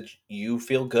things that you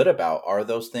feel good about? Are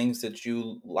those things that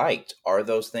you liked? Are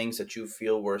those things that you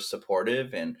feel were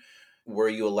supportive? And were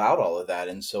you allowed all of that?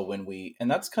 And so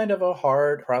and that's kind of a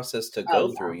hard process to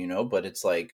go through, but it's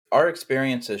like our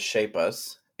experiences shape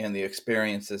us. And the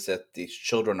experiences that these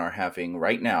children are having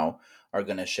right now are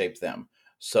going to shape them.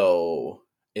 So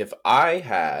if I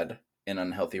had an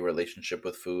unhealthy relationship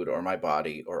with food or my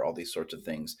body or all these sorts of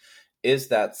things, is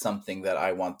that something that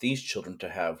I want these children to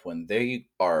have when they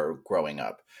are growing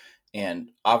up?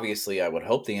 And obviously, I would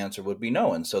hope the answer would be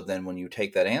no. And so then when you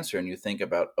take that answer and you think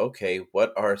about, okay,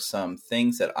 what are some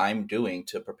things that I'm doing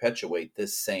to perpetuate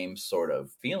this same sort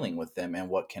of feeling with them? And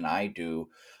what can I do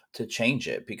to change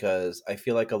it? Because I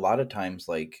feel like a lot of times,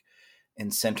 like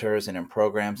in centers and in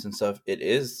programs and stuff, it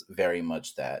is very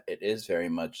much that. It is very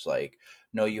much like,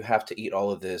 no, you have to eat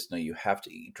all of this. No, you have to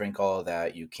drink all of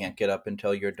that. You can't get up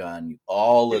until you're done.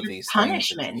 All of these things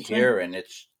that you hear, and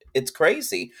it's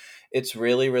crazy. It's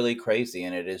really, really crazy.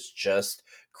 And it is just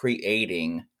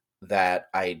creating that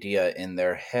idea in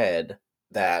their head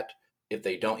that if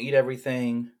they don't eat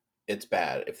everything, it's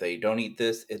bad. If they don't eat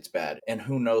this, it's bad. And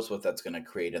who knows what that's going to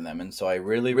create in them. And so I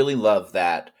really, really love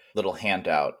that little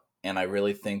handout. And I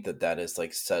really think that that is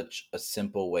like such a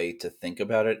simple way to think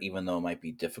about it, even though it might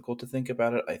be difficult to think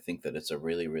about it. I think that it's a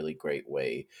really, really great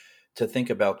way to think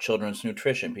about children's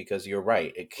nutrition, because you're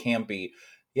right. It can be,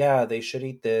 yeah, they should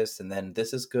eat this, and then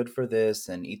this is good for this,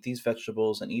 and eat these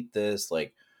vegetables and eat this.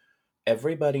 Like,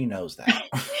 everybody knows that.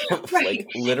 Right. Like,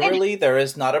 literally, there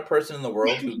is not a person in the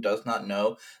world who does not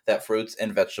know that fruits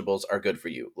and vegetables are good for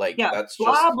you. Like, that's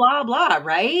blah, just blah, blah,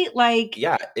 right? Like,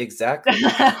 yeah, exactly.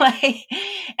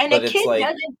 And but a kid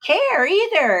doesn't care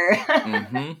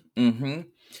either.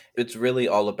 It's really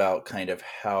all about kind of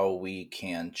how we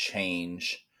can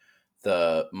change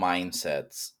the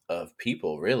mindsets of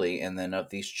people, really, and then of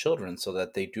these children, so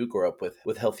that they do grow up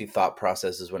with healthy thought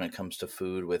processes when it comes to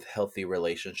food, with healthy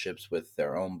relationships with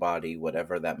their own body,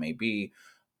 whatever that may be,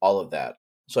 all of that.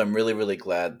 So I'm really, really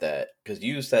glad that, because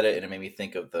you said it and it made me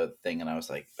think of the thing, and I was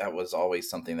like, that was always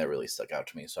something that really stuck out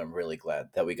to me. So I'm really glad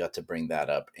that we got to bring that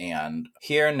up. And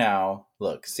here now,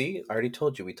 look, see, I already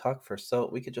told you we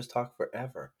we could just talk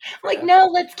forever. Like, no,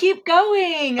 let's keep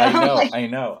going. I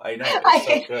know. It's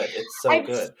so good. It's so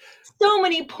good. So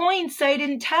many points I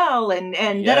didn't tell and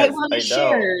that I want to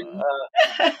share.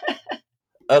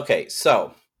 Okay,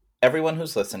 so everyone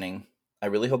who's listening, I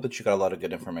really hope that you got a lot of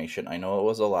good information. I know it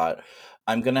was a lot.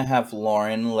 I'm going to have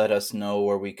Lauren let us know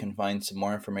where we can find some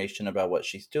more information about what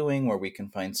she's doing, where we can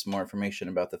find some more information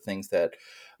about the things that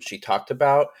she talked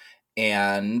about.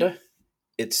 And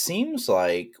it seems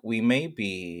like we may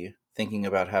be thinking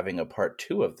about having a part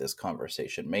 2 of this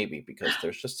conversation, maybe, because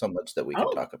there's just so much that we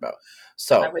can talk about.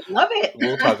 So I would love it.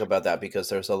 We'll talk about that, because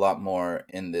there's a lot more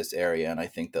in this area, and I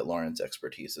think that Lauren's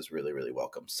expertise is really, really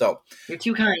welcome. So you're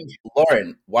too kind.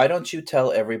 Lauren, why don't you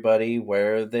tell everybody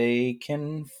where they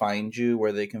can find you,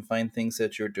 where they can find things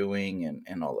that you're doing,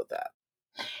 and all of that?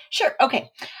 Sure. Okay.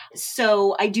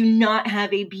 So I do not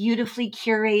have a beautifully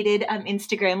curated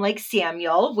Instagram like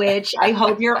Samuel, which I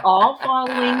hope you're all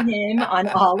following him on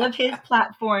all of his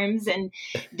platforms and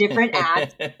different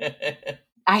apps.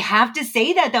 I have to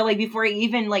say that though, like before I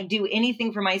even like do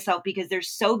anything for myself, because they're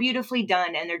so beautifully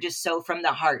done and they're just so from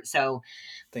the heart. So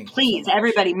please,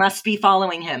 everybody must be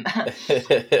following him.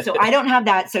 So I don't have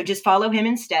that. So just follow him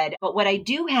instead. But what I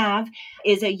do have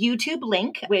is a YouTube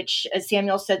link, which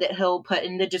Samuel said that he'll put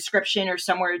in the description or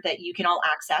somewhere that you can all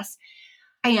access.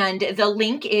 And the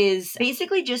link is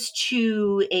basically just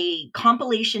to a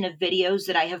compilation of videos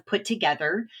that I have put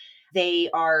together. They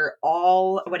are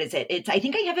all, what is it? I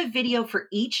think I have a video for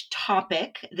each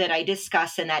topic that I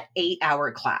discuss in that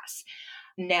 8-hour class.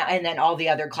 Now, and then all the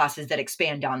other classes that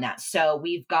expand on that. So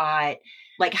we've got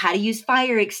like how to use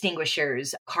fire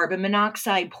extinguishers, carbon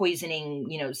monoxide poisoning,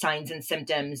 signs and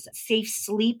symptoms, safe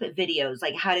sleep videos,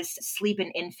 like how to sleep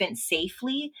an infant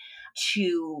safely,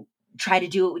 to try to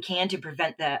do what we can to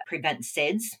prevent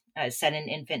SIDS, sudden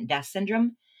infant death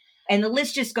syndrome. And the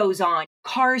list just goes on.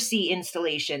 Car seat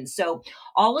installations. So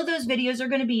all of those videos are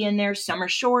going to be in there. Some are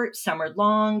short, some are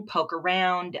long, poke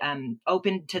around,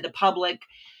 open to the public.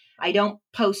 I don't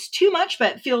post too much,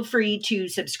 but feel free to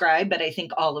subscribe. But I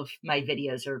think all of my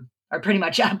videos are pretty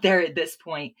much out there at this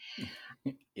point.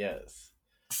 Yes.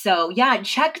 So yeah,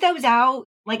 check those out.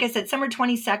 Like I said, some are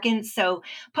 20 seconds. So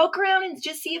poke around and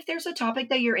just see if there's a topic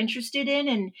that you're interested in.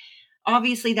 And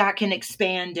obviously that can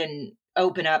expand and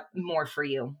open up more for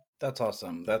you. That's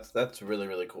awesome. That's really,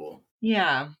 really cool.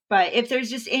 Yeah. But if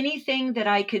there's just anything that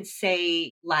I could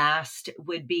say last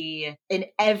would be, in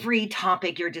every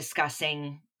topic you're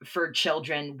discussing for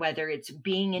children, whether it's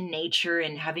being in nature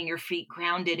and having your feet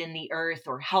grounded in the earth,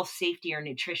 or health, safety, or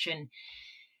nutrition,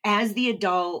 as the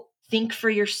adult, think for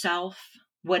yourself,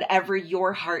 whatever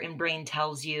your heart and brain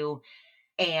tells you,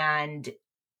 and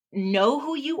know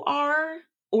who you are,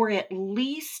 or at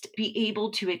least be able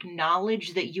to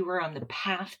acknowledge that you are on the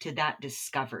path to that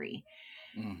discovery.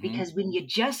 Mm-hmm. Because when you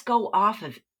just go off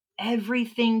of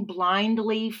everything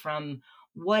blindly from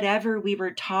whatever we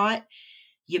were taught,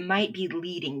 you might be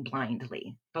leading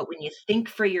blindly. But when you think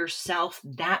for yourself,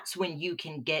 that's when you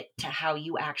can get to how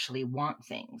you actually want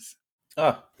things.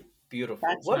 Oh, beautiful.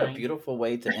 What a beautiful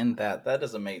way to end that. That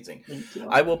is amazing.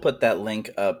 I will put that link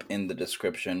up in the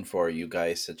description for you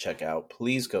guys to check out.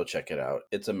 Please go check it out.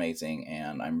 It's amazing.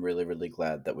 And I'm really, really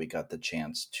glad that we got the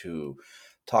chance to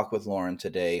talk with Lauren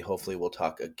today. Hopefully we'll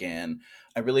talk again.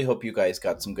 I really hope you guys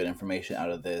got some good information out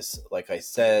of this. Like I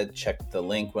said, check the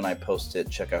link when I post it.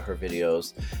 Check out her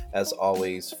videos. As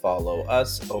always, follow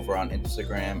us over on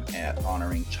Instagram at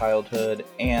Honoring Childhood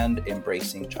and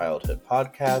Embracing Childhood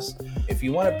Podcast. If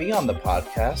you want to be on the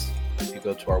podcast, if you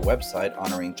go to our website,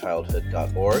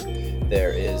 honoringchildhood.org,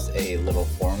 there is a little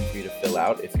form for you to fill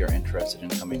out if you're interested in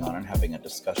coming on and having a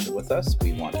discussion with us.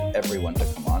 We want everyone to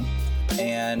come on.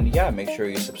 And yeah, make sure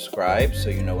you subscribe so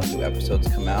you know when new episodes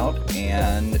come out,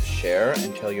 and share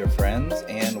and tell your friends.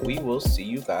 And we will see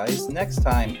you guys next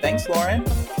time. Thanks, Lauren.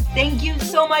 Thank you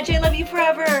so much. I love you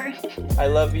forever. I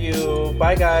love you.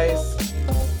 Bye, guys.